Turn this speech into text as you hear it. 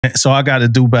So I got to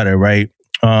do better, right?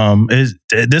 Is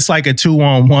this like a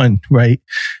 2-on-1, right?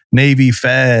 Navy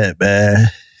Fed, man.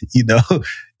 You know,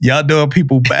 y'all doing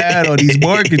people bad on these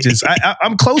mortgages.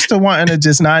 I'm close to wanting to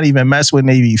just not even mess with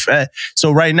Navy Fed.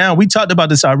 So right now, we talked about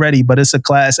this already, but it's a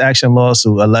class action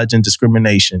lawsuit alleging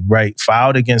discrimination, right?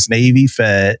 Filed against Navy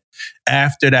Fed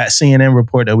after that CNN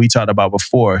report that we talked about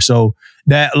before. So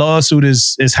that lawsuit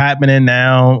is happening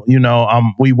now. You know,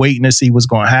 we waiting to see what's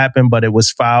going to happen, but it was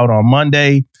filed on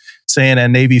Monday, saying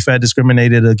that Navy Fed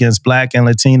discriminated against Black and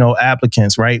Latino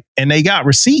applicants, right? And they got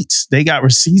receipts. They got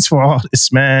receipts for all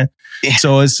this, man. Yeah.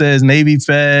 So it says Navy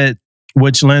Fed,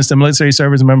 which lends to military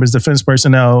service members, defense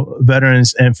personnel,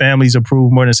 veterans, and families,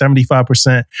 approved more than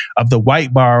 75% of the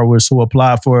white borrowers who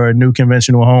applied for a new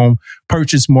conventional home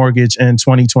purchase mortgage in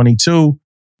 2022,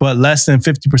 but less than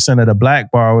 50% of the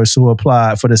Black borrowers who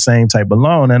applied for the same type of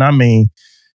loan. And I mean,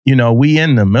 you know, we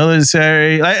in the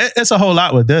military, like it's a whole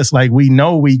lot with this. Like we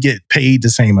know we get paid the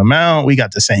same amount. We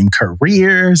got the same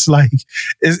careers. Like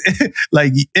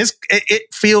it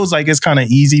feels like it's kind of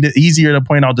easier to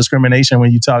point out discrimination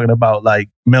when you're talking about like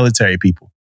military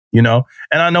people, you know?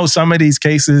 And I know some of these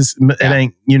cases, it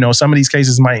ain't, you know, some of these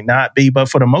cases might not be, but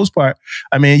for the most part,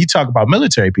 I mean, you talk about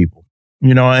military people,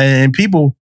 you know, and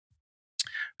people,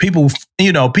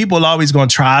 you know, people always going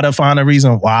to try to find a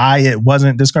reason why it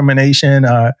wasn't discrimination.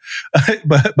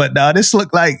 But now this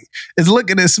it's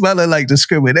looking and smelling like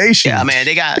discrimination. Yeah, man,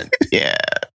 they got,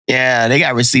 they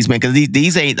got receipts, man. Because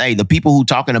these ain't like the people who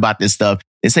talking about this stuff.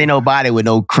 This ain't nobody with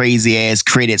no crazy ass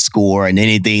credit score and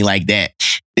anything like that.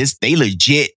 They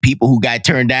legit people who got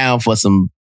turned down for some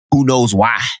who knows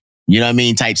why, you know what I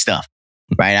mean, type stuff.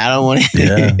 Right, I don't want to.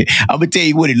 Yeah. I'm gonna tell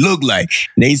you what it looked like.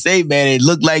 They say, man, it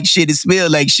looked like shit. It smelled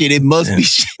like shit. It must be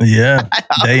shit. Yeah,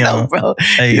 they know, bro.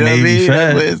 Hey, you know Navy what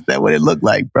I mean? Fed. That's what it looked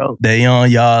like, bro. They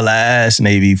on y'all ass,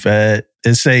 Navy Fed.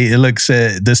 The story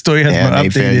has been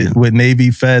updated with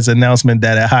Navy Fed's announcement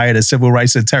that it hired a civil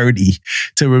rights attorney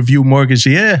to review mortgage.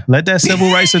 Yeah, let that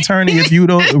civil rights attorney review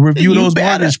those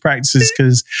mortgage practices,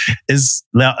 because it's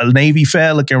Navy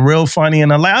Fed looking real funny.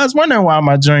 And I was wondering why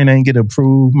my joint ain't get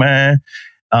approved, man.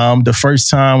 The first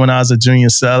time when I was a junior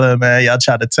seller, man, y'all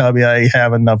tried to tell me I ain't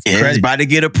have enough credit. It's about to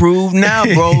get approved now,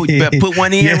 bro. You better put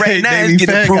one in right now. It's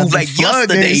get approved like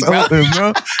yesterday, bro.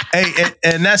 Bro. Hey,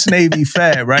 and that's Navy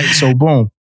Fed, right? So boom.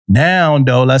 Now,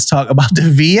 though, let's talk about the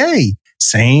VA.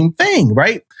 Same thing,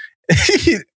 right?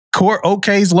 Court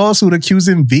okays lawsuit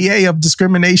accusing VA of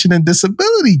discrimination and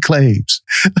disability claims.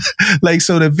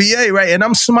 So the VA, right? And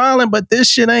I'm smiling, but this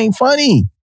shit ain't funny.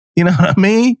 You know what I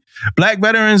mean? Black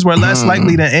veterans were less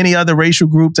likely than any other racial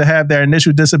group to have their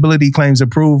initial disability claims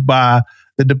approved by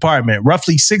the department.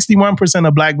 Roughly 61%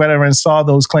 of Black veterans saw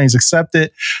those claims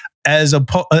accepted as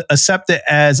opposed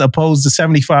to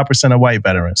 75% of white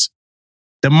veterans.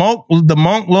 The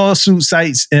Monk lawsuit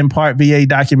cites in part VA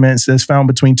documents that's found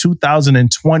between 2000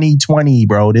 and 2020,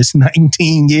 bro. This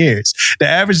 19 years. The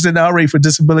average denial rate for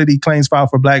disability claims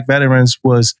filed for Black veterans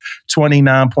was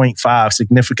 29.5,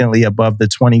 significantly above the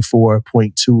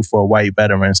 24.2 for white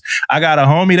veterans. I got a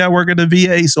homie that work at the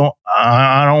VA, so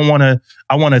I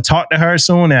want to talk to her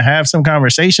soon and have some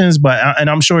conversations, and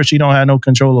I'm sure she don't have no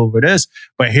control over this.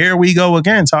 But here we go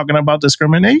again, talking about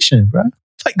discrimination, bro.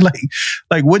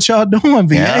 Like what y'all doing,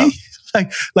 VA? Yeah.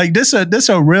 Like this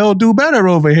a real do better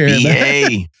over here, VA.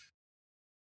 Man.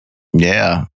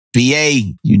 Yeah.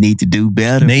 VA, you need to do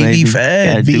better. Navy baby.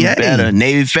 Fed, VA. VA. Do better.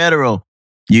 Navy Federal,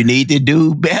 you need to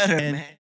do better, man.